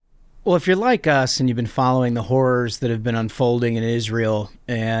Well, if you're like us and you've been following the horrors that have been unfolding in Israel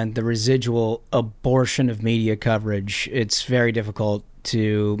and the residual abortion of media coverage, it's very difficult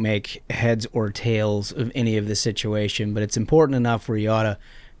to make heads or tails of any of the situation, but it's important enough where you ought to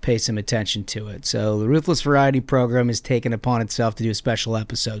pay some attention to it. So the Ruthless Variety Program has taken upon itself to do a special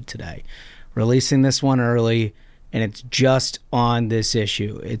episode today, releasing this one early, and it's just on this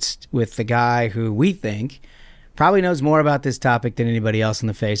issue. It's with the guy who we think probably knows more about this topic than anybody else on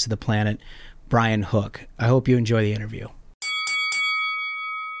the face of the planet, Brian Hook. I hope you enjoy the interview.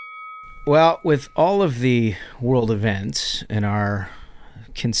 Well, with all of the world events and our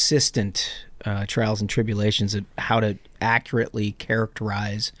consistent trials and tribulations of how to accurately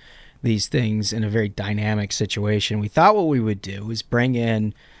characterize these things in a very dynamic situation, we thought what we would do is bring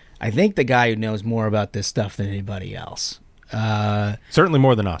in, I think, the guy who knows more about this stuff than anybody else. Certainly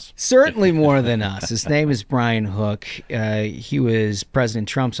more than us. Certainly more than us. His name is Brian Hook. He was President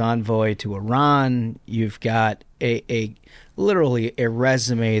Trump's envoy to Iran. You've got a literally a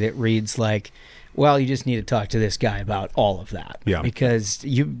resume that reads like, well, you just need to talk to this guy about all of that. Yeah. Because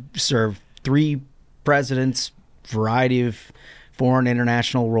you served 3 presidents, variety of foreign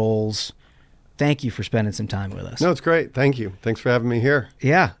international roles. Thank you for spending some time with us. No, it's great. Thank you. Thanks for having me here.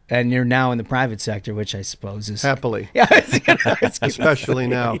 Yeah, and you're now in the private sector, which I suppose is... Happily. Yeah, Especially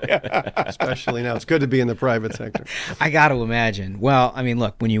now. Especially now. It's good to be in the private sector. I got to imagine. Well, I mean,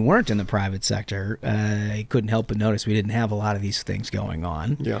 look, when you weren't in the private sector, I couldn't help but notice we didn't have a lot of these things going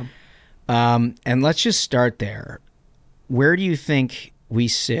on. Yeah. And let's just start there. Where do you think we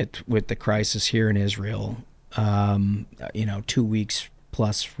sit with the crisis here in Israel, 2 weeks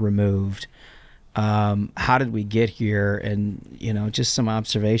plus removed? How did we get here? And, just some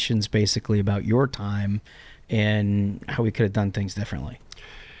observations basically about your time and how we could have done things differently.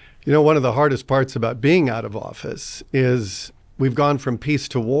 One of the hardest parts about being out of office is we've gone from peace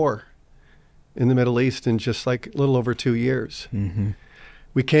to war in the Middle East in just like a little over 2 years. Mm-hmm.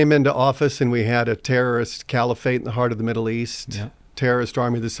 We came into office and we had a terrorist caliphate in the heart of the Middle East, Yeah. terrorist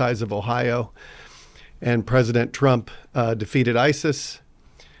army the size of Ohio, and President Trump defeated ISIS.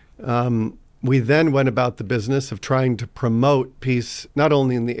 We then went about the business of trying to promote peace, not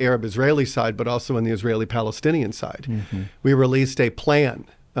only in the Arab-Israeli side, but also in the Israeli-Palestinian side. Mm-hmm. We released a plan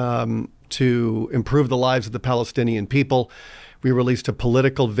to improve the lives of the Palestinian people. We released a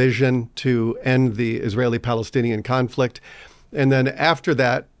political vision to end the Israeli-Palestinian conflict. And then after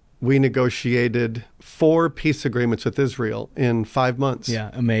that, we negotiated 4 peace agreements with Israel in 5 months. Yeah,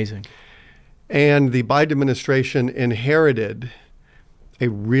 amazing. And the Biden administration inherited a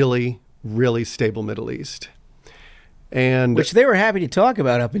really stable Middle East. And which they were happy to talk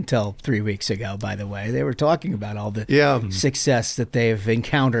about up until 3 weeks ago, by the way. They were talking about all the success that they've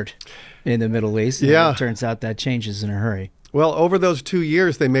encountered in the Middle East. And it turns out that changes in a hurry. Well, over those 2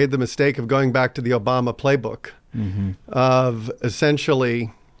 years, they made the mistake of going back to the Obama playbook of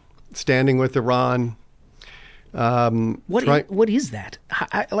essentially standing with Iran. What is that? How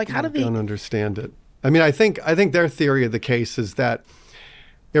do they... I don't understand it. I mean, I think their theory of the case is that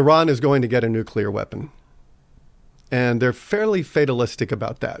Iran is going to get a nuclear weapon. And they're fairly fatalistic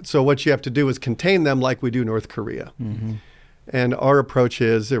about that. So what you have to do is contain them like we do North Korea. Mm-hmm. And our approach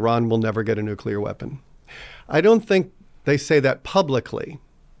is Iran will never get a nuclear weapon. I don't think they say that publicly,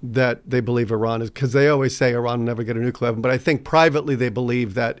 that they believe Iran is, because they always say Iran will never get a nuclear weapon. But I think privately they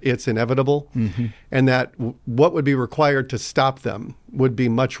believe that it's inevitable and that what would be required to stop them would be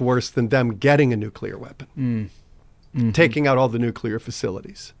much worse than them getting a nuclear weapon. Taking out all the nuclear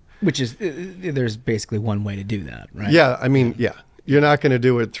facilities. Which is, there's basically one way to do that, right? Yeah, I mean, yeah. You're not going to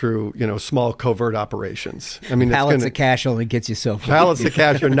do it through, small covert operations. I mean, pallets of cash only gets you so far. Pallets of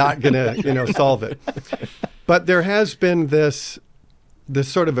cash are not going to, solve it. But there has been this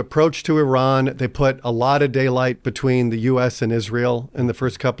sort of approach to Iran. They put a lot of daylight between the U.S. and Israel in the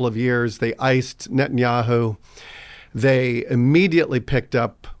first couple of years. They iced Netanyahu. They immediately picked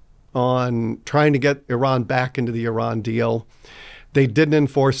up on trying to get Iran back into the Iran deal. They didn't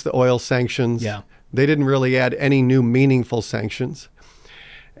enforce the oil sanctions. Yeah. They didn't really add any new meaningful sanctions.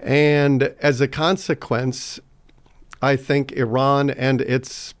 And as a consequence, I think Iran and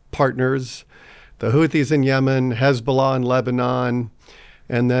its partners, the Houthis in Yemen, Hezbollah in Lebanon,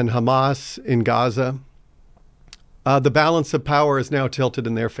 and then Hamas in Gaza, the balance of power is now tilted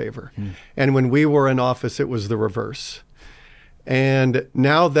in their favor. And when we were in office, it was the reverse. And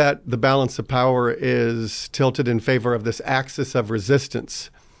now that the balance of power is tilted in favor of this axis of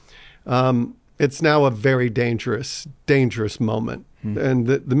resistance, it's now a very dangerous moment. And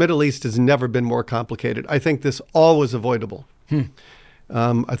the Middle East has never been more complicated. I think this all was avoidable.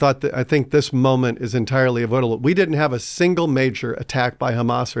 I think this moment is entirely avoidable. We didn't have a single major attack by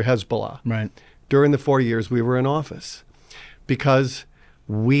Hamas or Hezbollah during the 4 years we were in office because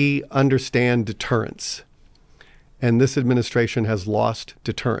we understand deterrence. And this administration has lost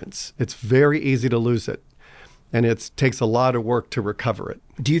deterrence. It's very easy to lose it, and it takes a lot of work to recover it.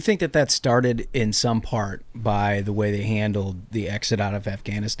 Do you think that started in some part by the way they handled the exit out of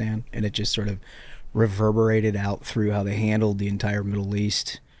Afghanistan, and it just sort of reverberated out through how they handled the entire Middle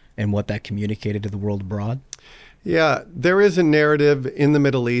East and what that communicated to the world abroad? Yeah, there is a narrative in the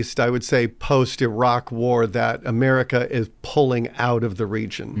Middle East, I would say post-Iraq war, that America is pulling out of the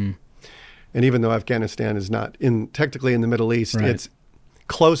region. And even though Afghanistan is not technically in the Middle East, it's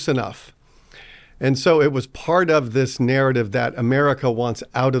close enough. And so it was part of this narrative that America wants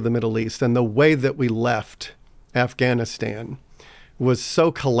out of the Middle East. And the way that we left Afghanistan was so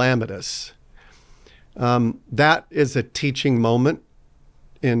calamitous. That is a teaching moment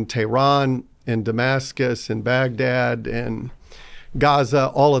in Tehran, in Damascus, in Baghdad, in Gaza,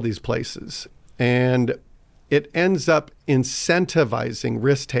 all of these places. And it ends up incentivizing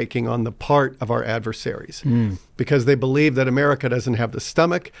risk-taking on the part of our adversaries because they believe that America doesn't have the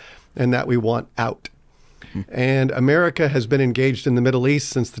stomach and that we want out. And America has been engaged in the Middle East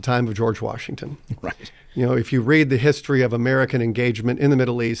since the time of George Washington. Right. You know, if you read the history of American engagement in the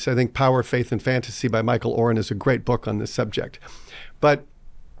Middle East, I think Power, Faith, and Fantasy by Michael Oren is a great book on this subject. But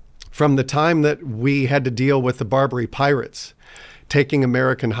from the time that we had to deal with the Barbary pirates taking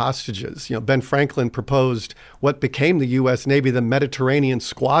American hostages, you know, Ben Franklin proposed what became the U.S. Navy, the Mediterranean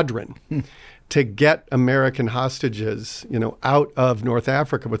Squadron, to get American hostages, you know, out of North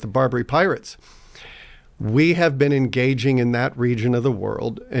Africa with the Barbary pirates. We have been engaging in that region of the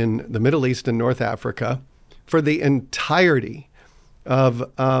world, in the Middle East and North Africa, for the entirety of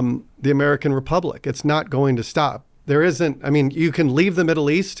the American Republic. It's not going to stop. There isn't, I mean, you can leave the Middle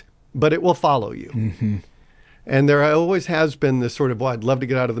East, but it will follow you. And there always has been this sort of, well, I'd love to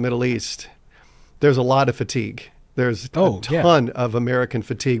get out of the Middle East. There's a lot of fatigue. There's a ton of American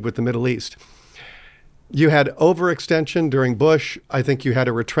fatigue with the Middle East. You had overextension during Bush. I think you had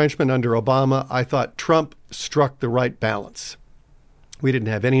a retrenchment under Obama. I thought Trump struck the right balance. We didn't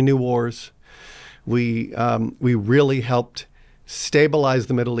have any new wars. We really helped stabilize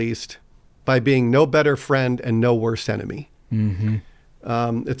the Middle East by being no better friend and no worse enemy.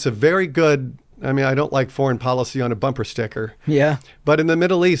 It's a very good, I mean, I don't like foreign policy on a bumper sticker. Yeah. But in the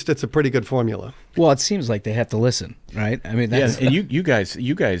Middle East, it's a pretty good formula. Well, it seems like they have to listen, right? I mean, that's... Yeah, and you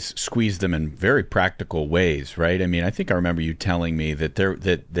guys squeeze them in very practical ways, right? I mean, I think I remember you telling me that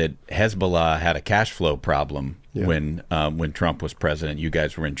that Hezbollah had a cash flow problem when Trump was president. You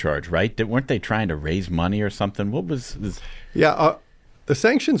guys were in charge, right? Weren't they trying to raise money or something? What was this? Yeah, the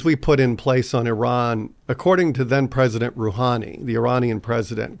sanctions we put in place on Iran, according to then President Rouhani, the Iranian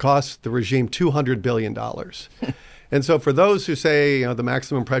president, cost the regime $200 billion. And so for those who say, you know, the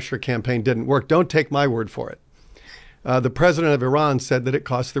maximum pressure campaign didn't work, don't take my word for it. The president of Iran said that it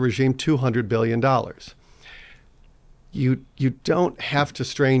cost the regime $200 billion. You don't have to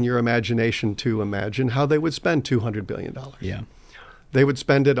strain your imagination to imagine how they would spend $200 billion. Yeah. They would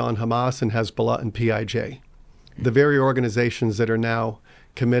spend it on Hamas and Hezbollah and PIJ, the very organizations that are now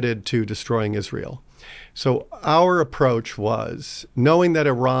committed to destroying Israel. So our approach was, knowing that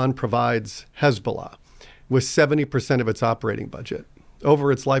Iran provides Hezbollah with 70% of its operating budget over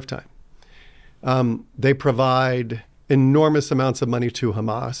its lifetime. They provide enormous amounts of money to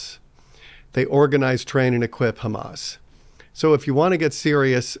Hamas. They organize, train, and equip Hamas. So if you want to get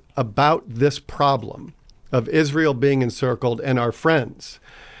serious about this problem of Israel being encircled and our friends,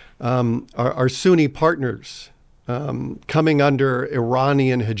 our Sunni partners, coming under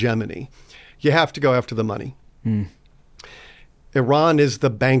Iranian hegemony, you have to go after the money. Iran is the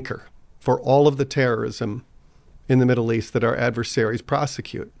banker for all of the terrorism in the Middle East that our adversaries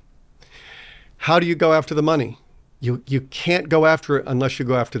prosecute. How do you go after the money? You can't go after it unless you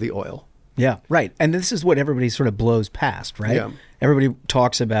go after the oil. Yeah, right. And this is what everybody sort of blows past, right? Yeah. Everybody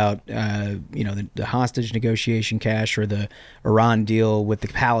talks about, the hostage negotiation cash or the Iran deal with the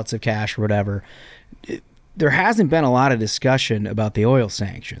pallets of cash or whatever. There hasn't been a lot of discussion about the oil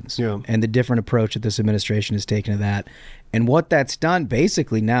sanctions and the different approach that this administration has taken to that. And what that's done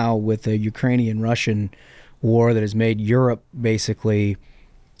basically now with the Ukrainian-Russian war that has made Europe basically,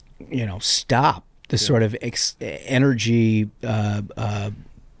 stop the sort of energy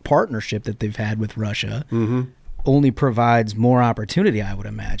partnership that they've had with Russia only provides more opportunity, I would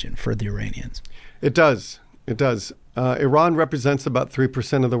imagine, for the Iranians. It does. It does. Iran represents about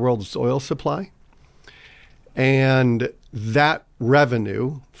 3% of the world's oil supply. And that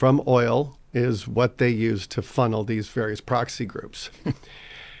revenue from oil is what they use to funnel these various proxy groups.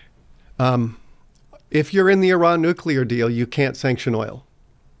 If you're in the Iran nuclear deal, you can't sanction oil.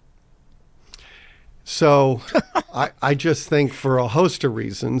 So I just think for a host of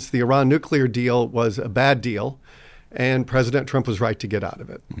reasons, the Iran nuclear deal was a bad deal, and President Trump was right to get out of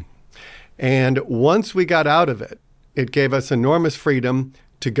it. And once we got out of it, it gave us enormous freedom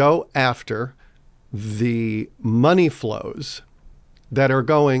to go after the money flows that are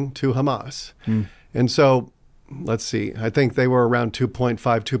going to Hamas. And so, let's see, I think they were around 2.5,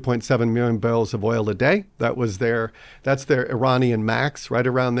 2.7 million barrels of oil a day. That's their Iranian max, right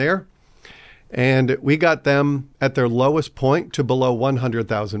around there. And we got them at their lowest point to below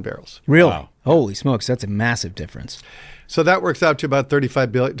 100,000 barrels. Really? Wow. Holy smokes, that's a massive difference. So that works out to about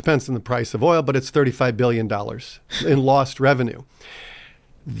 $35 billion. It depends on the price of oil, but it's $35 billion in lost revenue.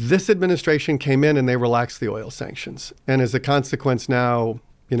 This administration came in and they relaxed the oil sanctions. And as a consequence now,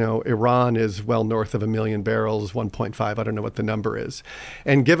 Iran is well north of 1 million barrels, 1.5, I don't know what the number is.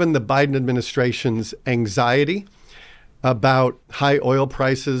 And given the Biden administration's anxiety about high oil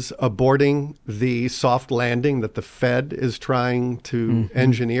prices aborting the soft landing that the Fed is trying to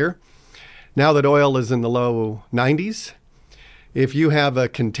engineer, now that oil is in the low 90s, if you have a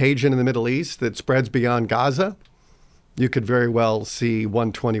contagion in the Middle East that spreads beyond Gaza, you could very well see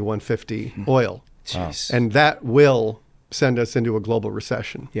 120, 150 oil. Jeez. And that will send us into a global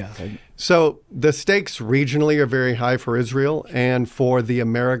recession. Yeah. So the stakes regionally are very high for Israel and for the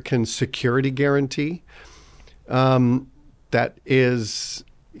American security guarantee. That is,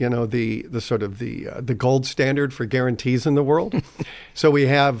 the sort of the gold standard for guarantees in the world. So we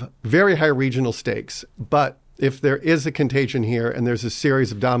have very high regional stakes. But if there is a contagion here and there's a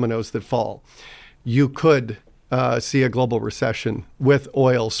series of dominoes that fall, you could see a global recession with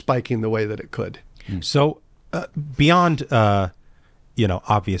oil spiking the way that it could. So beyond,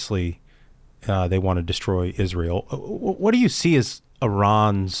 obviously they want to destroy Israel. What do you see as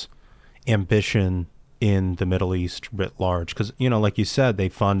Iran's ambition in the Middle East writ large? Because, like you said, they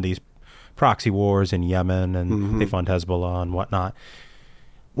fund these proxy wars in Yemen and they fund Hezbollah and whatnot.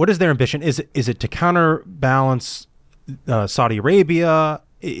 What is their ambition? Is it to counterbalance Saudi Arabia?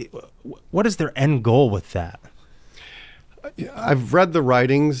 What is their end goal with that? I've read the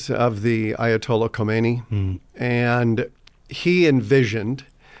writings of the Ayatollah Khomeini, and he envisioned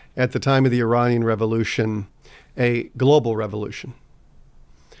at the time of the Iranian Revolution a global revolution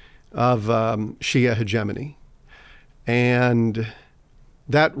of Shia hegemony. And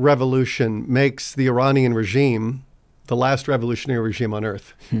that revolution makes the Iranian regime the last revolutionary regime on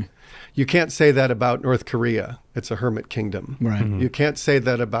earth. You can't say that about North Korea. It's a hermit kingdom. Right. You can't say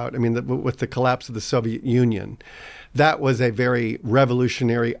that about, with the collapse of the Soviet Union. That was a very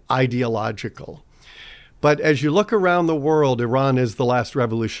revolutionary, ideological. But as you look around the world, Iran is the last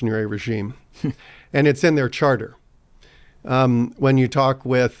revolutionary regime. And it's in their charter. When you talk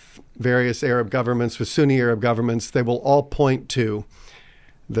with various Arab governments, with Sunni Arab governments, they will all point to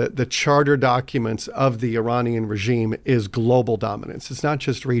the charter documents of the Iranian regime is global dominance. It's not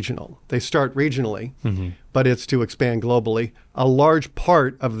just regional. They start regionally, but it's to expand globally. A large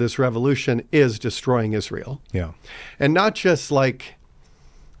part of this revolution is destroying Israel. Yeah. And not just like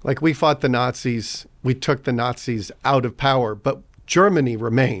we fought the Nazis, we took the Nazis out of power, but Germany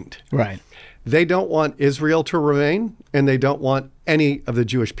remained. Right. They don't want Israel to remain, and they don't want any of the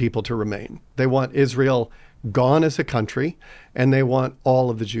Jewish people to remain. They want Israel gone as a country, and they want all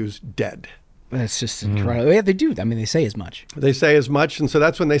of the Jews dead. That's just incredible. Yeah, they do. They say as much. They say as much, and so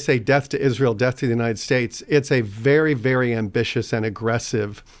that's when they say death to Israel, death to the United States. It's a very, very ambitious and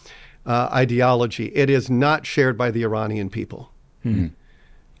aggressive ideology. It is not shared by the Iranian people.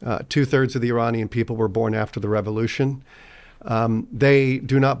 2/3 of the Iranian people were born after the revolution. They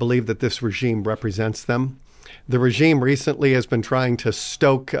do not believe that this regime represents them. The regime recently has been trying to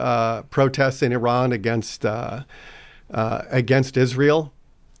stoke protests in Iran against Israel,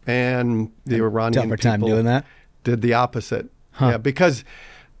 and the Iranian Tougher time people doing that. did the opposite. Yeah, because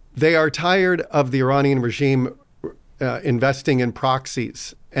they are tired of the Iranian regime investing in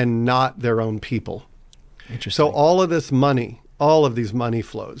proxies and not their own people. Interesting. So all of this money, all of these money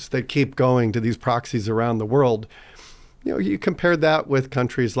flows that keep going to these proxies around the world, you compare that with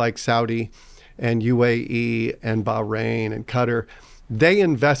countries like Saudi and UAE and Bahrain and Qatar. They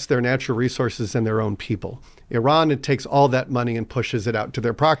invest their natural resources in their own people. Iran, it takes all that money and pushes it out to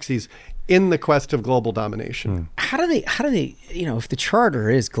their proxies in the quest of global domination. How do they, if the charter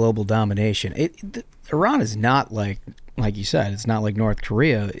is global domination, Iran is not like you said, it's not like North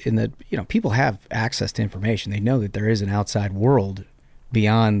Korea in that, people have access to information. They know that there is an outside world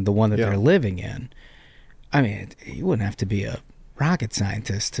beyond the one that they're living in. You wouldn't have to be a rocket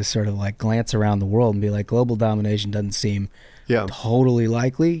scientist to sort of like glance around the world and be like, global domination doesn't seem totally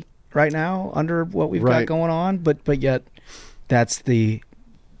likely right now under what we've got going on, but yet that's the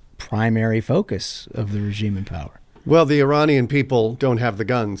primary focus of the regime in power. Well, the Iranian people don't have the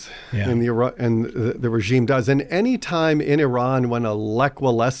guns, and the regime does. And any time in Iran when a Lech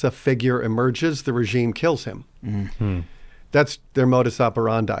Walesa figure emerges, the regime kills him. Mm-hmm. That's their modus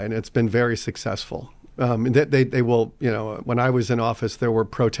operandi, and it's been very successful. They will, when I was in office, there were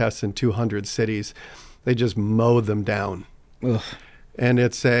protests in 200 cities. They just mow them down. Ugh. And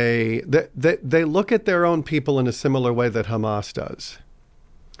it's they look at their own people in a similar way that Hamas does.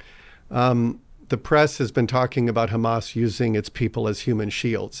 The press has been talking about Hamas using its people as human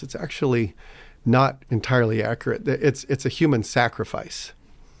shields. It's actually not entirely accurate. It's a human sacrifice.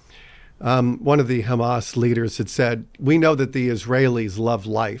 One of the Hamas leaders had said, "We know that the Israelis love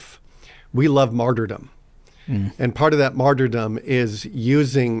life. We love martyrdom." And part of that martyrdom is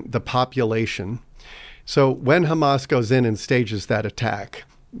using the population. So when Hamas goes in and stages that attack,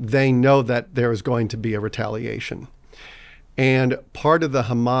 they know that there is going to be a retaliation. And part of the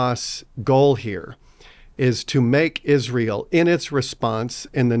Hamas goal here is to make Israel, in its response,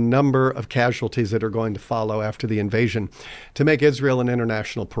 in the number of casualties that are going to follow after the invasion, to make Israel an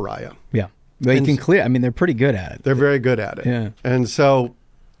international pariah. Yeah. They can clear. I mean, they're pretty good at it. They're very good at it. Yeah. And so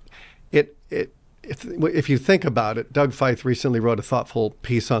if you think about it, Doug Feith recently wrote a thoughtful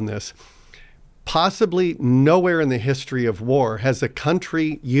piece on this. Possibly nowhere in the history of war has a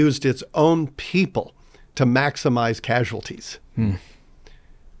country used its own people to maximize casualties.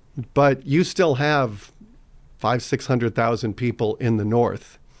 But you still have 500,000-600,000 people in the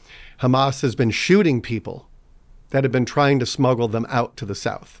north. Hamas has been shooting people that have been trying to smuggle them out to the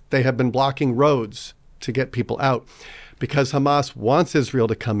south. They have been blocking roads to get people out because Hamas wants Israel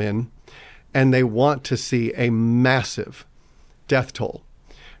to come in, and they want to see a massive death toll,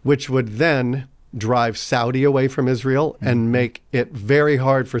 which would then drive Saudi away from Israel and make it very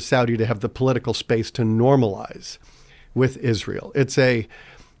hard for Saudi to have the political space to normalize with Israel. It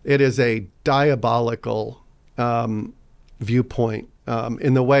is a diabolical viewpoint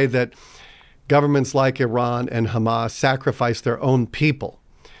in the way that governments like Iran and Hamas sacrifice their own people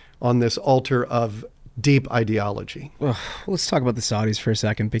on this altar of deep ideology. Well, let's talk about the Saudis for a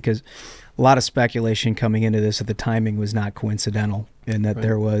second, because a lot of speculation coming into this that the timing was not coincidental and that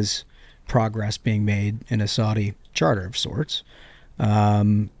there was progress being made in a Saudi charter of sorts.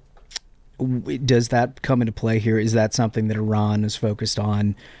 Does that come into play here? Is that something that Iran is focused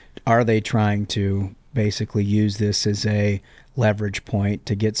on? Are they trying to basically use this as a leverage point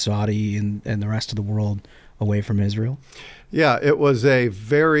to get Saudi and the rest of the world away from Israel? Yeah, it was a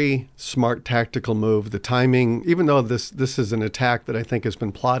very smart tactical move. The timing, even though this is an attack that I think has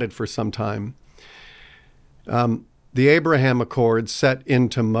been plotted for some time, the Abraham Accords set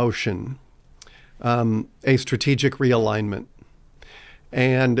into motion a strategic realignment.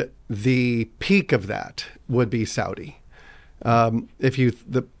 And the peak of that would be Saudi. If you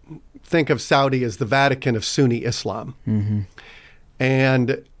think of Saudi as the Vatican of Sunni Islam,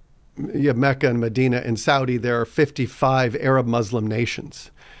 and you have Mecca and Medina in Saudi, there are 55 Arab Muslim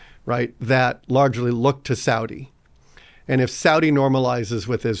nations, right, that largely look to Saudi. And if Saudi normalizes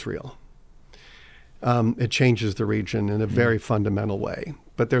with Israel, it changes the region in a very fundamental way.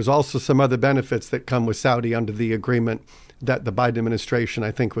 But there's also some other benefits that come with Saudi under the agreement that the Biden administration, I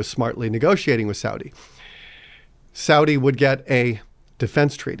think, was smartly negotiating with Saudi. Saudi would get a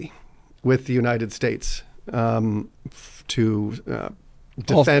defense treaty with the United States to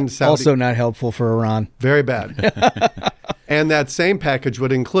defend Saudi. Also not helpful for Iran. Very bad. And that same package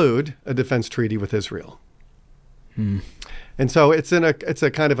would include a defense treaty with Israel. And so it's a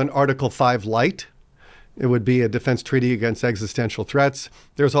kind of an Article 5 light. It would be a defense treaty against existential threats.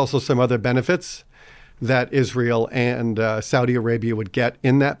 There's also some other benefits that Israel and Saudi Arabia would get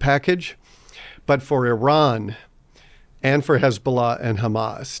in that package. But for Iran and for Hezbollah and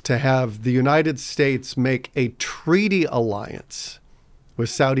Hamas to have the United States make a treaty alliance with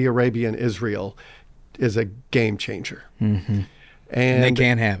Saudi Arabia and Israel is a game changer. And they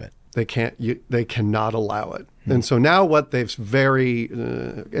can't have it. They cannot allow it. And so now what they've very,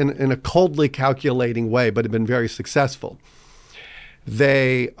 in a coldly calculating way, but have been very successful,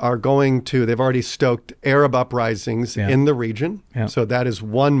 they've already stoked Arab uprisings in the region. So that is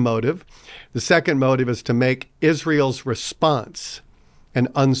one motive. The second motive is to make Israel's response an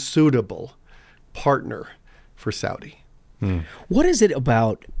unsuitable partner for Saudi. What is it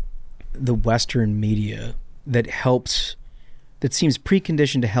about the Western media that helps that seems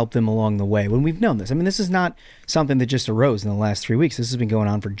preconditioned to help them along the way when we've known this? I mean, this is not something that just arose in the last 3 weeks. This has been going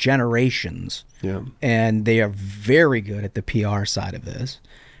on for generations. Yeah. And they are very good at the PR side of this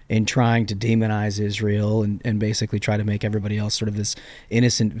in trying to demonize Israel and basically try to make everybody else sort of this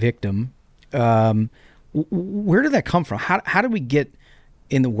innocent victim. Where did that come from? How did we get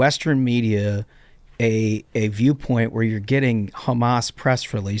in the Western media a viewpoint where you're getting Hamas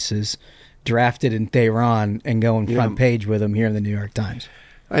press releases drafted in Tehran and going front page with them here in the New York Times?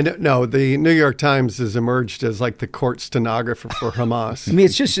 I don't know. The New York Times has emerged as like the court stenographer for Hamas. I mean,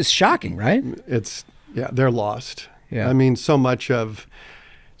 it's just shocking, right? They're lost. Yeah. I mean, so much of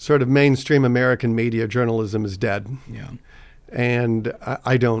sort of mainstream American media journalism is dead. Yeah. And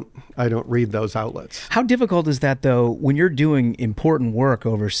I don't read those outlets. How difficult is that, though, when you're doing important work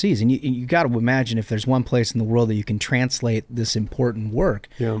overseas? And you got to imagine if there's one place in the world that you can translate this important work,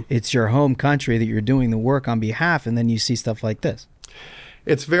 it's your home country that you're doing the work on behalf, and then you see stuff like this.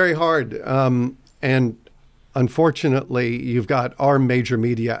 It's very hard. And unfortunately, you've got our major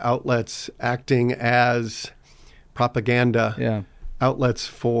media outlets acting as propaganda outlets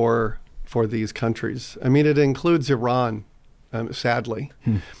for these countries. I mean, it includes Iran. Sadly,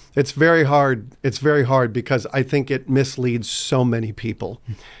 it's very hard. It's very hard because I think it misleads so many people,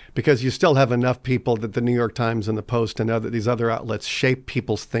 because you still have enough people that the New York Times and the Post and these other outlets shape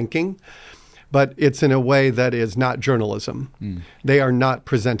people's thinking, but it's in a way that is not journalism. They are not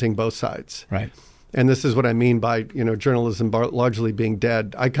presenting both sides. Right. And this is what I mean by, journalism largely being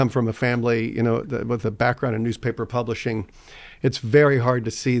dead. I come from a family, with a background in newspaper publishing. It's very hard to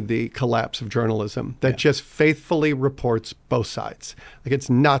see the collapse of journalism that just faithfully reports both sides. Like,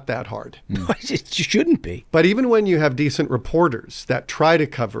 it's not that hard. It shouldn't be. But even when you have decent reporters that try to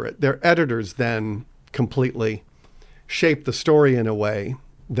cover it, their editors then completely shape the story in a way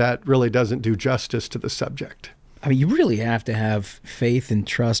that really doesn't do justice to the subject. I mean, you really have to have faith and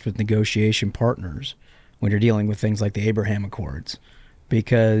trust with negotiation partners when you're dealing with things like the Abraham Accords,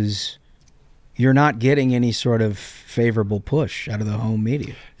 because you're not getting any sort of favorable push out of the home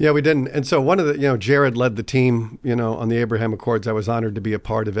media. Yeah, we didn't. And so one of the, Jared led the team, on the Abraham Accords. I was honored to be a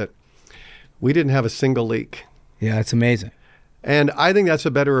part of it. We didn't have a single leak. Yeah, it's amazing. And I think that's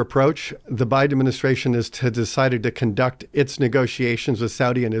a better approach. The Biden administration has decided to conduct its negotiations with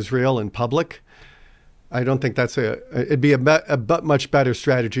Saudi and Israel in public. I don't think it'd be a much better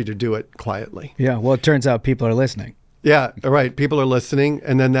strategy to do it quietly. Yeah, well, it turns out people are listening. Yeah, right. People are listening,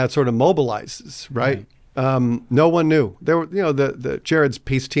 and then that sort of mobilizes, right? No one knew. There were, the Jared's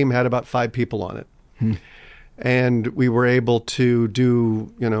peace team had about 5 people on it. And we were able to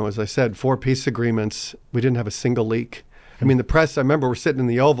do, as I said, 4 peace agreements. We didn't have a single leak. I mean, the press, I remember we're sitting in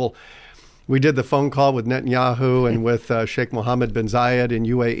the Oval. We did the phone call with Netanyahu and with Sheikh Mohammed bin Zayed in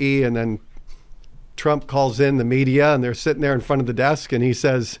UAE, and then Trump calls in the media, and they're sitting there in front of the desk, and he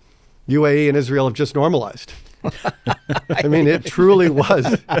says, UAE and Israel have just normalized. I mean, it truly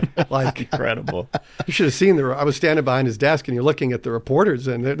was like incredible. You should have seen I was standing behind his desk, and you're looking at the reporters,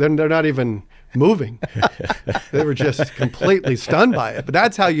 and they're not even moving. They were just completely stunned by it. But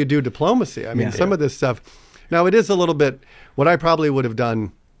that's how you do diplomacy. I mean, some of this stuff. Now, it is a little bit what I probably would have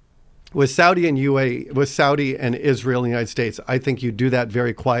done with Saudi and UAE, with Saudi and Israel and the United States. I think you do that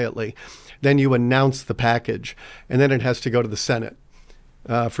very quietly. Then you announce the package, and then it has to go to the Senate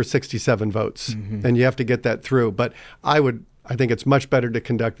for 67 votes, and you have to get that through. But I think it's much better to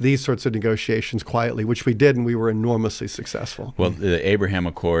conduct these sorts of negotiations quietly, which we did, and we were enormously successful. Well, the Abraham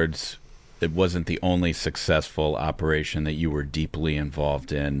Accords, it wasn't the only successful operation that you were deeply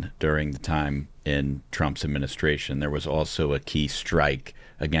involved in during the time in Trump's administration. There was also a key strike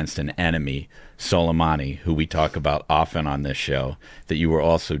against an enemy, Soleimani, who we talk about often on this show, that you were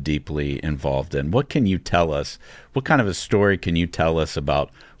also deeply involved in. What can you tell us? What kind of a story can you tell us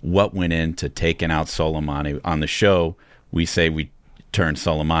about what went into taking out Soleimani? On the show, we say we turned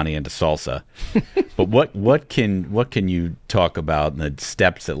Soleimani into salsa. But what can you talk about, the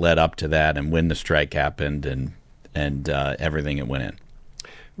steps that led up to that, and when the strike happened, and everything that went in?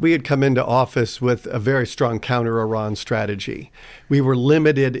 We had come into office with a very strong counter-Iran strategy. We were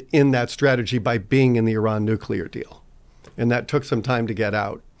limited in that strategy by being in the Iran nuclear deal, and that took some time to get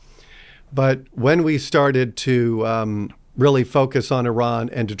out. But when we started to really focus on Iran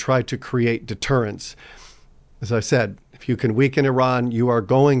and to try to create deterrence, as I said, if you can weaken Iran, you are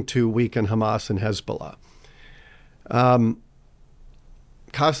going to weaken Hamas and Hezbollah.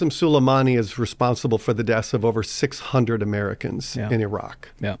 Qasem Soleimani is responsible for the deaths of over 600 Americans in Iraq.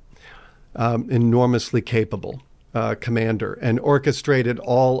 Yeah. Enormously capable commander, and orchestrated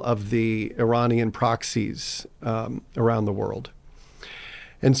all of the Iranian proxies around the world.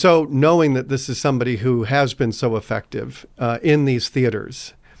 And so knowing that this is somebody who has been so effective in these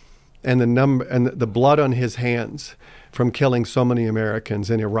theaters, and the blood on his hands from killing so many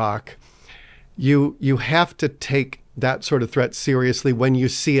Americans in Iraq, you have to take that sort of threat seriously when you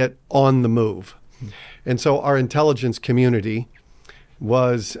see it on the move. And so our intelligence community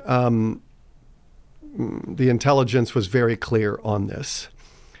was, the intelligence was very clear on this.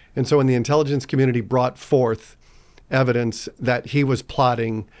 And so when the intelligence community brought forth evidence that he was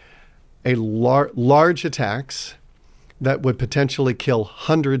plotting a large attacks that would potentially kill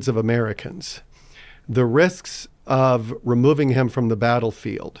hundreds of Americans, the risks of removing him from the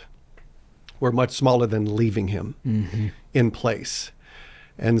battlefield were much smaller than leaving him in place.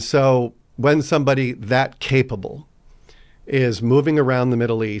 And so when somebody that capable is moving around the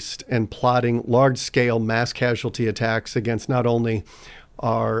Middle East and plotting large-scale mass casualty attacks against not only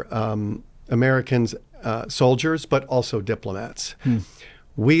our Americans, soldiers, but also diplomats.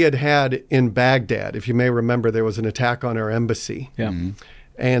 We had in Baghdad, if you may remember, there was an attack on our embassy. Yeah.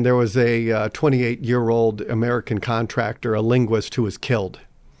 And there was a 28-year-old American contractor, a linguist, who was killed.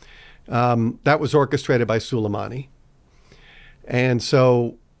 That was orchestrated by Soleimani. And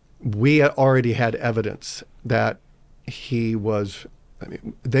so we already had evidence that he was,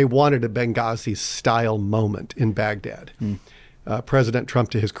 they wanted a Benghazi-style moment in Baghdad. President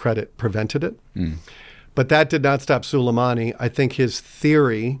Trump, to his credit, prevented it. But that did not stop Soleimani. I think his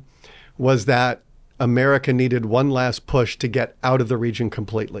theory was that America needed one last push to get out of the region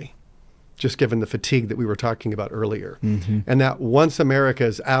completely, just given the fatigue that we were talking about earlier. And that once America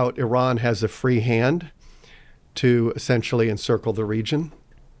is out, Iran has a free hand to essentially encircle the region.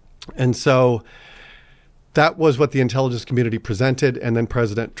 And so that was what the intelligence community presented, and then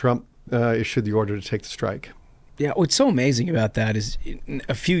President Trump issued the order to take the strike. Yeah, what's so amazing about that is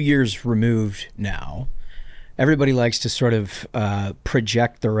a few years removed now, everybody likes to sort of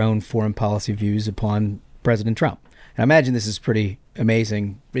project their own foreign policy views upon President Trump. And I imagine this is pretty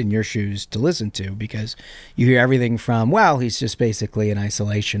amazing in your shoes to listen to, because you hear everything from, well, he's just basically an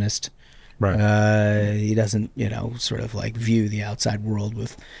isolationist. Right. He doesn't, sort of like view the outside world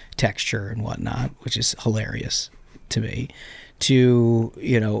with texture and whatnot, which is hilarious to me. To,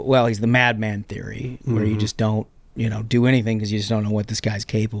 well, he's the madman theory, where you just don't, do anything because you just don't know what this guy's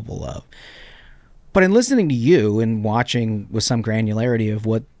capable of. But in listening to you and watching with some granularity of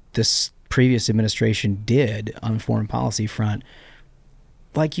what this previous administration did on the foreign policy front,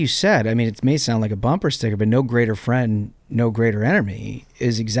 like you said, it may sound like a bumper sticker, but no greater friend, no greater enemy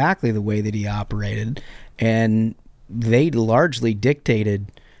is exactly the way that he operated. And they largely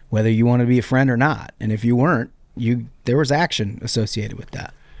dictated whether you want to be a friend or not. And if you weren't, there was action associated with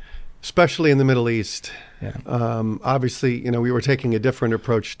that. Especially in the Middle East. Yeah. Obviously, we were taking a different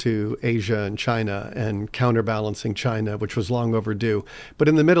approach to Asia and China and counterbalancing China, which was long overdue. But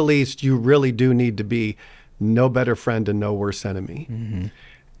in the Middle East, you really do need to be no better friend and no worse enemy.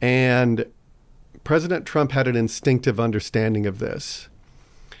 And President Trump had an instinctive understanding of this.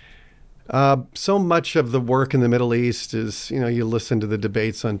 So much of the work in the Middle East is, you listen to the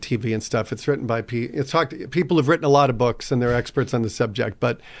debates on TV and stuff. It's written by people who've written a lot of books and they're experts on the subject.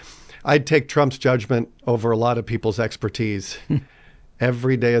 But I'd take Trump's judgment over a lot of people's expertise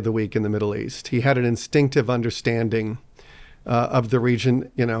every day of the week in the Middle East. He had an instinctive understanding of the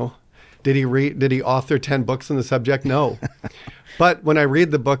region. Did he author 10 books on the subject? No. But when I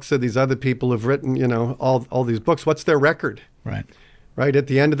read the books of these other people who've written, all these books, what's their record? Right? At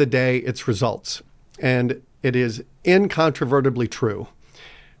the end of the day, it's results. And it is incontrovertibly true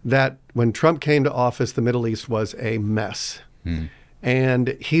that when Trump came to office, the Middle East was a mess.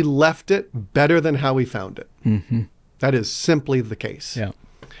 And he left it better than how he found it. That is simply the case. Yeah.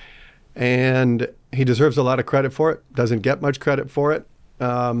 And he deserves a lot of credit for it, doesn't get much credit for it.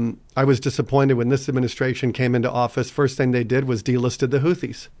 I was disappointed when this administration came into office. First thing they did was delisted the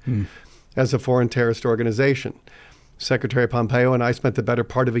Houthis as a foreign terrorist organization. Secretary Pompeo and I spent the better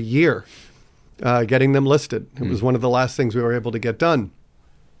part of a year getting them listed. It was one of the last things we were able to get done.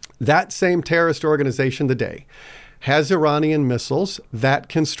 That same terrorist organization today has Iranian missiles that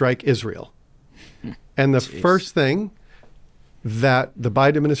can strike Israel. And the first thing that the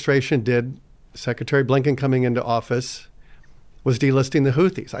Biden administration did, Secretary Blinken coming into office, was delisting the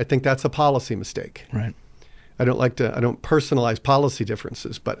Houthis. I think that's a policy mistake. Right. I don't personalize policy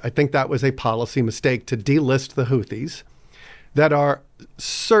differences, but I think that was a policy mistake to delist the Houthis that are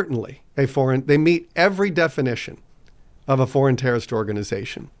certainly they meet every definition of a foreign terrorist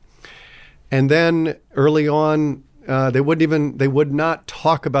organization. And then early on, they would not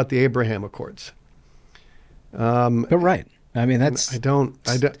talk about the Abraham Accords. But right. Then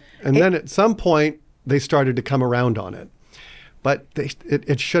at some point they started to come around on it. but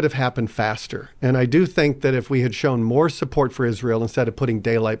it should have happened faster. And I do think that if we had shown more support for Israel instead of putting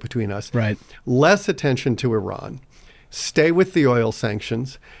daylight between us, Right. less attention to Iran, stay with the oil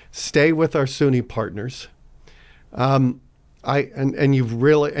sanctions, stay with our Sunni partners, you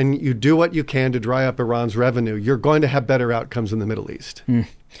do what you can to dry up Iran's revenue, you're going to have better outcomes in the Middle East.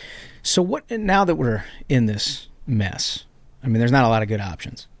 So what, now that we're in this mess, I mean, there's not a lot of good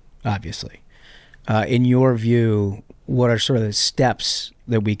options, obviously. In your view, what are sort of the steps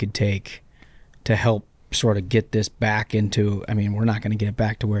that we could take to help sort of get this back into, I mean, we're not going to get it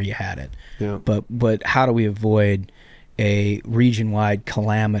back to where you had it, Yeah. but how do we avoid a region-wide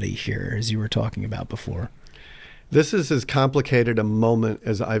calamity here, as you were talking about before? This is as complicated a moment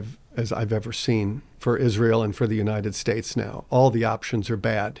as I've ever seen for Israel and for the United States now. All the options are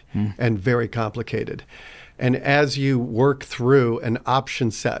bad and very complicated. And as you work through an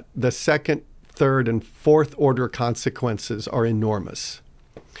option set, the second, third, and fourth order consequences are enormous.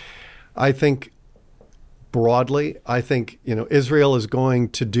 I think broadly, Israel is going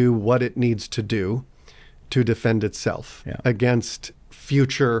to do what it needs to do to defend itself against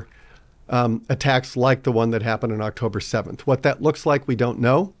future attacks like the one that happened on October 7th. What that looks like, we don't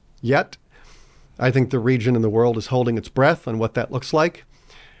know yet. I think the region and the world is holding its breath on what that looks like.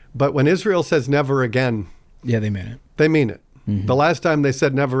 But when Israel says never again, Yeah, they mean it. they mean it. The last time they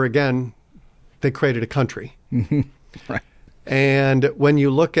said never again, they created a country. Right. And when you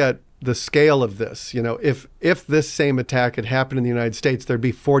look at the scale of this, if this same attack had happened in the United States, there'd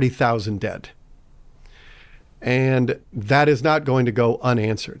be 40,000 dead. And that is not going to go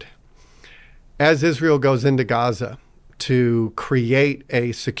unanswered. As Israel goes into Gaza to create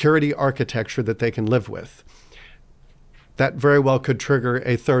a security architecture that they can live with, that very well could trigger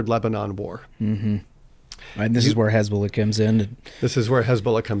a third Lebanon war. And this is where Hezbollah comes in. This is where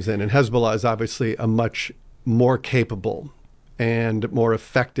Hezbollah comes in. And Hezbollah is obviously a much more capable and more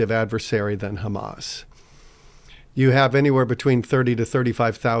effective adversary than Hamas. You have anywhere between 30 to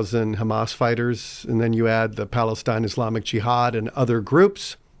 35,000 Hamas fighters, and then you add the Palestine Islamic Jihad and other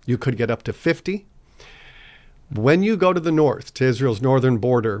groups, you could get up to 50. When you go to the north, to Israel's northern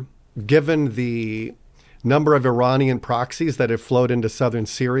border, given the number of Iranian proxies that have flowed into southern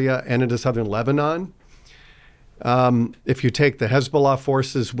Syria and into southern Lebanon, if you take the Hezbollah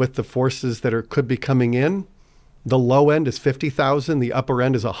forces with the forces that could be coming in, the low end is 50,000, the upper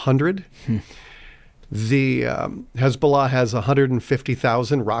end is 100. The Hezbollah has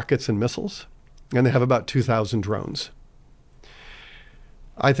 150,000 rockets and missiles, and they have about 2,000 drones.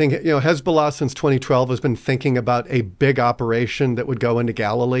 I think Hezbollah since 2012 has been thinking about a big operation that would go into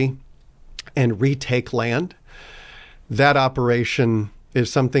Galilee and retake land. That operation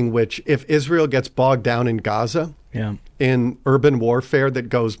is something which, if Israel gets bogged down in Gaza, in urban warfare that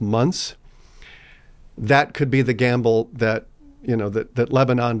goes months, that could be the gamble that that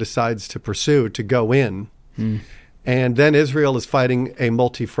Lebanon decides to pursue, to go in. And then Israel is fighting a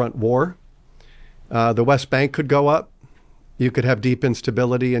multi-front war. The West Bank could go up. You could have deep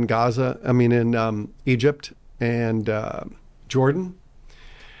instability in in Egypt and Jordan.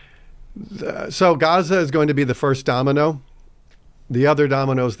 So Gaza is going to be the first domino. The other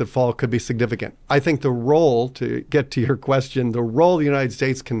dominoes that fall could be significant. I think the role, to get to your question, the role the United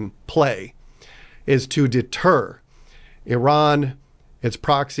States can play is to deter Iran, its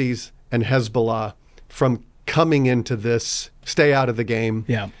proxies, and Hezbollah from coming into this, stay out of the game.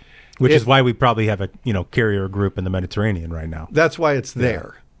 Yeah. Which is why we probably have a carrier group in the Mediterranean right now. That's why it's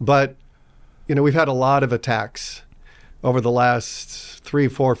there. But we've had a lot of attacks over the last 3,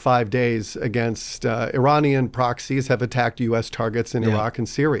 4, 5 days against Iranian proxies have attacked U.S. targets in Iraq and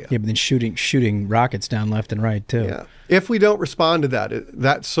Syria. Yeah, but then shooting rockets down left and right too. Yeah. If we don't respond to that,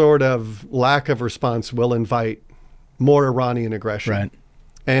 that sort of lack of response will invite more Iranian aggression. Right.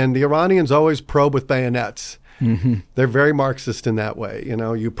 And the Iranians always probe with bayonets. They're very Marxist in that way.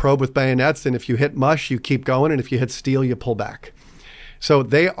 You probe with bayonets, and if you hit mush, you keep going, and if you hit steel, you pull back. So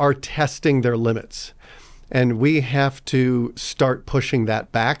they are testing their limits, and we have to start pushing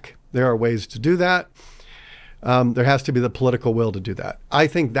that back. There are ways to do that. There has to be the political will to do that. I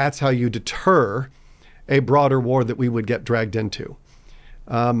think that's how you deter a broader war that we would get dragged into.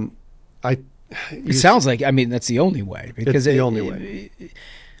 It sounds like, that's the only way. Because it's the only way.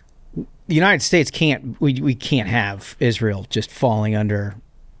 The United States we can't have Israel just falling under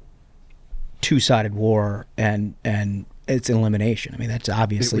two-sided war and its elimination. That's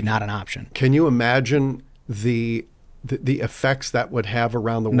obviously not an option. Can you imagine the effects that would have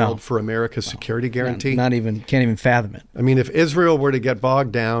around the world for America's security guarantee? Can't even fathom it. If Israel were to get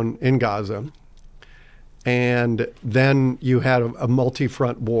bogged down in Gaza, and then you had a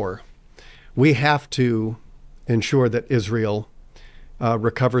multi-front war, we have to ensure that Israel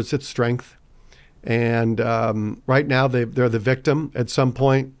recovers its strength. And right now, they're the victim. At some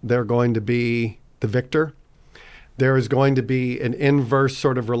point, they're going to be the victor. There is going to be an inverse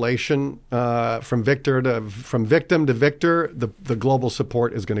sort of relation from victim to victor. The global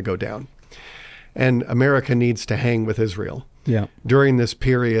support is going to go down, and America needs to hang with Israel during this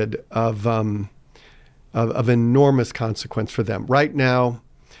period of enormous consequence for them. Right now,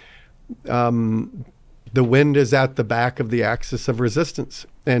 the wind is at the back of the axis of resistance,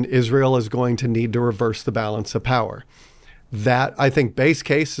 and Israel is going to need to reverse the balance of power. That, I think, base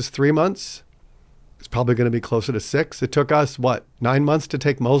case is 3 months. It's probably going to be closer to 6. It took us, 9 months to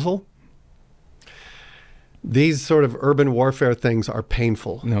take Mosul? These sort of urban warfare things are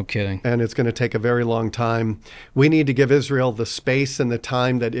painful. No kidding. And it's going to take a very long time. We need to give Israel the space and the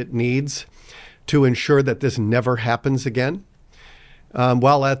time that it needs to ensure that this never happens again.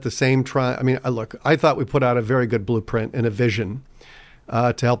 While at the same time, look, I thought we put out a very good blueprint and a vision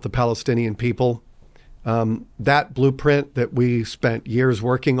to help the Palestinian people. That blueprint that we spent years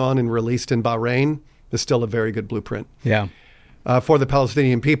working on and released in Bahrain is still a very good blueprint for the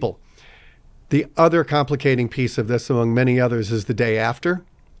Palestinian people. The other complicating piece of this, among many others, is the day after.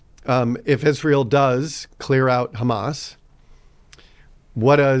 If Israel does clear out Hamas,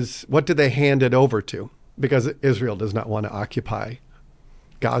 what do they hand it over to? Because Israel does not want to occupy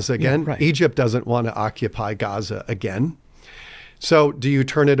Gaza again. Yeah, right. Egypt doesn't want to occupy Gaza again. So do you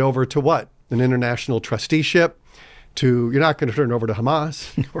turn it over to what? An international trusteeship? You're not going to turn it over to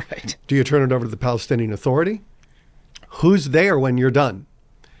Hamas. Right. Do you turn it over to the Palestinian Authority? Who's there when you're done?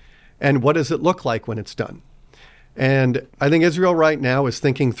 And what does it look like when it's done? And I think Israel right now is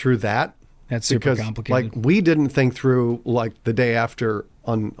thinking through that. That's super complicated. Like, we didn't think through like the day after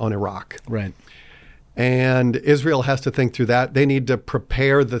on Iraq. Right. And Israel has to think through that. They need to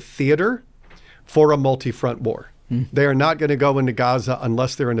prepare the theater for a multi-front war. They are not going to go into Gaza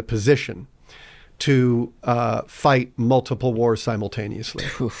unless they're in a position to fight multiple wars simultaneously.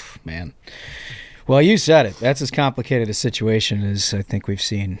 Oof, man. Well, you said it. That's as complicated a situation as I think we've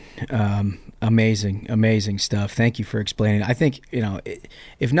seen. Amazing stuff. Thank you for explaining. I think,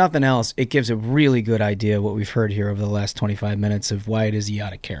 if nothing else, it gives a really good idea what we've heard here over the last 25 minutes of why it is you ought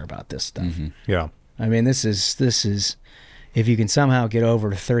to care about this stuff. Mm-hmm. Yeah. I mean, this is, if you can somehow get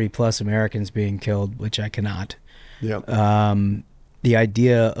over 30 plus Americans being killed, which I cannot. Yeah. The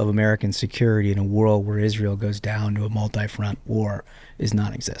idea of American security in a world where Israel goes down to a multi-front war is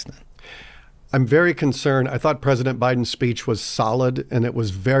non-existent. I'm very concerned. I thought President Biden's speech was solid and it was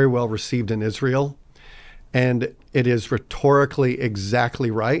very well received in Israel. And it is rhetorically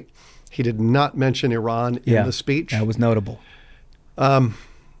exactly right. He did not mention Iran in the speech. That was notable.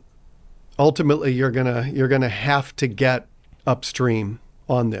 Ultimately, you're gonna have to get upstream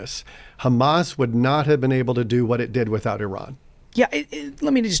on this. Hamas would not have been able to do what it did without Iran. Yeah,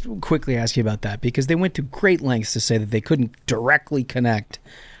 let me just quickly ask you about that, because they went to great lengths to say that they couldn't directly connect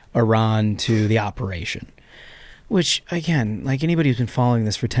Iran to the operation, which, again, like anybody who's been following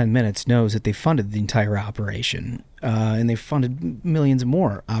this for 10 minutes knows that they funded the entire operation, and they funded millions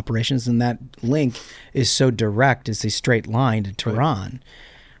more operations, and that link is so direct as a straight line to Tehran. Right.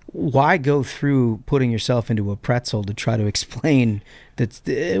 Why go through putting yourself into a pretzel to try to explain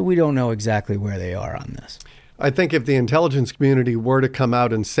that we don't know exactly where they are on this? I think if the intelligence community were to come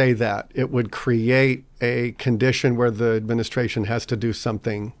out and say that, it would create a condition where the administration has to do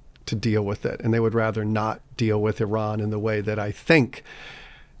something to deal with it. And they would rather not deal with Iran in the way that I think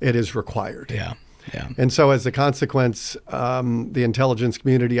it is required. Yeah. And so as a consequence, the intelligence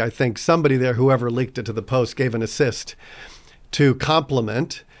community, I think somebody there, whoever leaked it to the Post, gave an assist to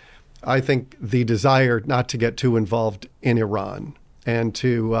complement, I think, the desire not to get too involved in Iran and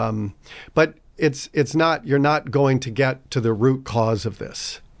to, but it's not, you're not going to get to the root cause of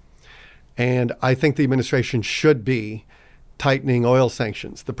this. And I think the administration should be tightening oil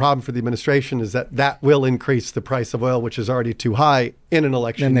sanctions. The problem for the administration is that will increase the price of oil, which is already too high in an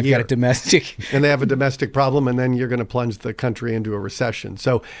election year. Then they've got a domestic. And they have a domestic problem, and then you're going to plunge the country into a recession.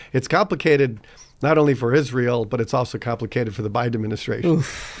 So it's complicated not only for Israel, but it's also complicated for the Biden administration.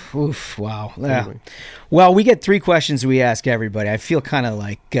 Oof, wow. Anyway. Well, we get 3 questions we ask everybody. I feel kind of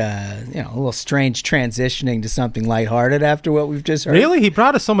like, a little strange transitioning to something lighthearted after what we've just heard. Really? He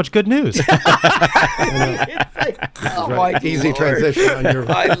brought us so much good news. Easy transition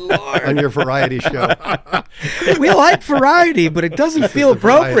on your variety show. We like variety, but it doesn't feel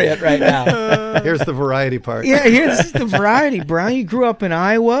appropriate right now. Here's the variety part. Yeah, this is the variety, Brian. You grew up in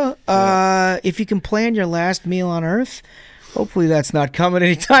Iowa. If you can plan your last meal on Earth, hopefully that's not coming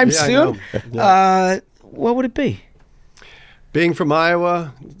anytime soon. I know. What would it be? Being from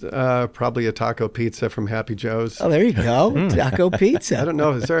Iowa, probably a taco pizza from Happy Joe's. Oh, there you go. Taco pizza. I don't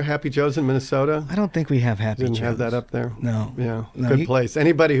know. Is there a Happy Joe's in Minnesota? I don't think we have Happy Didn't Joe's. have that up there? No. Yeah, No, good place.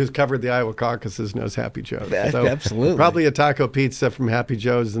 Anybody who's covered the Iowa caucuses knows Happy Joe's. Absolutely. Probably a taco pizza from Happy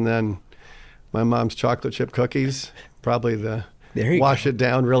Joe's, and then my mom's chocolate chip cookies. Probably the There you wash go. it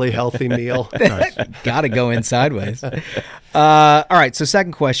down, really healthy meal. Got to go in sideways. All right. So,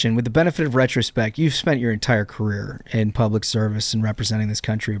 second question. With the benefit of retrospect, you've spent your entire career in public service and representing this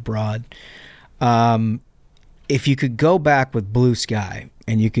country abroad. If you could go back with blue sky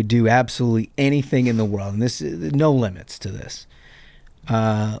and you could do absolutely anything in the world, and this no limits to this,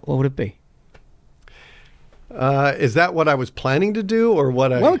 what would it be? Is that what I was planning to do, or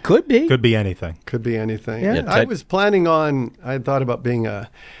what Well, it could be. Could be anything. Could be anything. Yeah. I was planning on, I thought about being a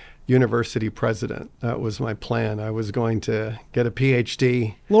university president. That was my plan. I was going to get a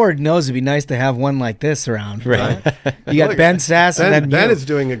PhD. Lord knows it'd be nice to have one like this around. Right. You got Look, Ben Sass and then Ben you. is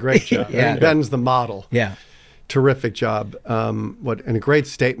doing a great job. Yeah. I mean, Ben's the model. Yeah. Terrific job. And a great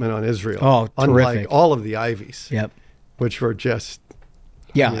statement on Israel. Oh, unlike terrific. all of the Ivies, Yep. which were just,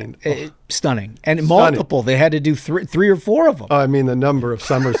 Yeah. I mean, stunning. And Stunning. multiple. They had to do three or four of them. I mean, the number of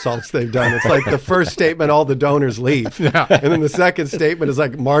somersaults they've done. It's like the first statement, all the donors leave. And then the second statement is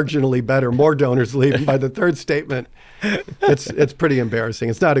like marginally better, more donors leave. And by the third statement, it's pretty embarrassing.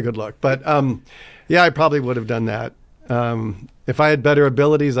 It's not a good look. But yeah, I probably would have done that. If I had better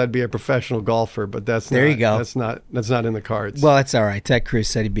abilities, I'd be a professional golfer, but There you go. That's not in the cards. Well, that's all right. Ted Cruz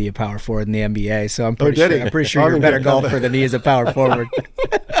said he'd be a power forward in the NBA, so I'm pretty did sure. he? I'm pretty sure Oh, you're a I'm better gonna- golfer than he is a power forward.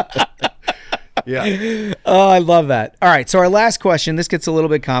 yeah. Oh, I love that. All right, so our last question. This gets a little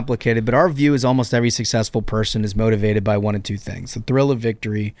bit complicated, but our view is almost every successful person is motivated by one of two things: the thrill of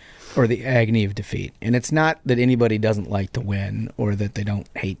victory or the agony of defeat. And it's not that anybody doesn't like to win or that they don't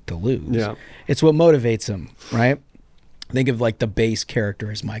hate to lose. Yeah. It's what motivates them, right? Think of like the base character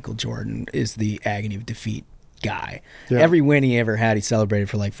as Michael Jordan is the agony of defeat guy. Yeah. Every win he ever had, he celebrated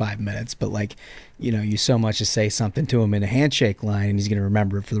for like 5 minutes. But like, you so much as say something to him in a handshake line, and he's going to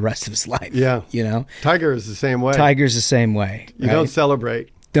remember it for the rest of his life. Yeah. You know, Tiger is the same way. Tiger's the same way. You right? don't celebrate.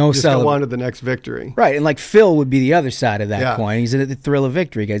 Don't You just celebrate. go on to the next victory. Right, and like Phil would be the other side of that Yeah. coin. He's in the thrill of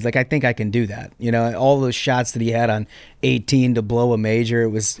victory, guys. Like, I think I can do that. All those shots that he had on 18 to blow a major. It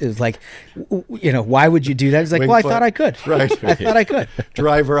was like, why would you do that? He's like, Wing well, I foot. thought I could. Right. I thought I could.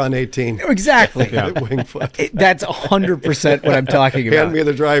 Driver on 18. Exactly. Wing foot. That's 100% what I'm talking about. Hand me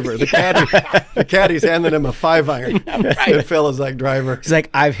the driver. The caddy's handing him a 5-iron. And Phil is like, driver. He's like,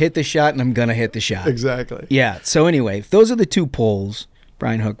 I've hit the shot and I'm gonna hit the shot. Exactly. Yeah. So anyway, if those are the two polls,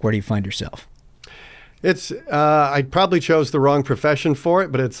 Brian Hook, where do you find yourself? It's I probably chose the wrong profession for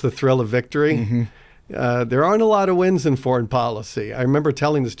it, but it's the thrill of victory. Mm-hmm. There aren't a lot of wins in foreign policy. I remember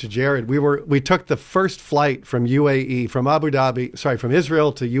telling this to Jared. We took the first flight from UAE, from from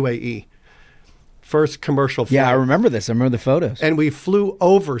Israel to UAE. First commercial flight. Yeah, I remember this. I remember the photos. And we flew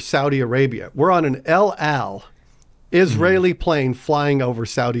over Saudi Arabia. We're on an El Al Israeli plane flying over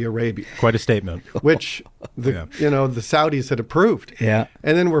Saudi Arabia, Quite a statement. which the Saudis had approved. Yeah.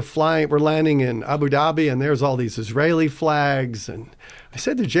 And then we're landing in Abu Dhabi, and there's all these Israeli flags. And I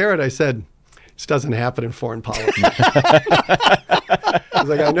said to Jared, this doesn't happen in foreign policy. I was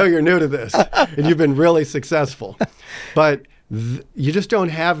like, I know you're new to this, and you've been really successful, but you just don't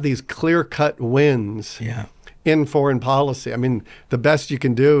have these clear-cut wins. Yeah. In foreign policy. I mean, the best you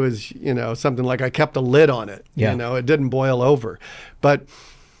can do is, something like I kept a lid on it. Yeah. It didn't boil over. But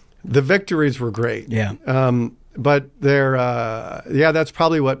the victories were great. Yeah. But they're, that's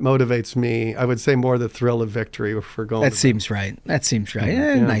probably what motivates me. I would say more the thrill of victory if we're going. That seems right.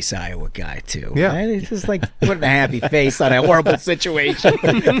 Nice Iowa guy, too. Yeah. Right? It's just like putting a happy face on a horrible situation.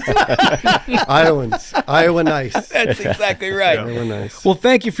 Iowans. Iowa nice. That's exactly right. Iowa nice. Well,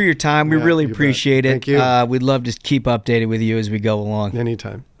 thank you for your time. We Yeah, really you bet. appreciate it. Thank you. We'd love to keep updated with you as we go along.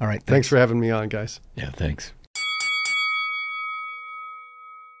 Anytime. All right. Thanks for having me on, guys. Yeah, thanks.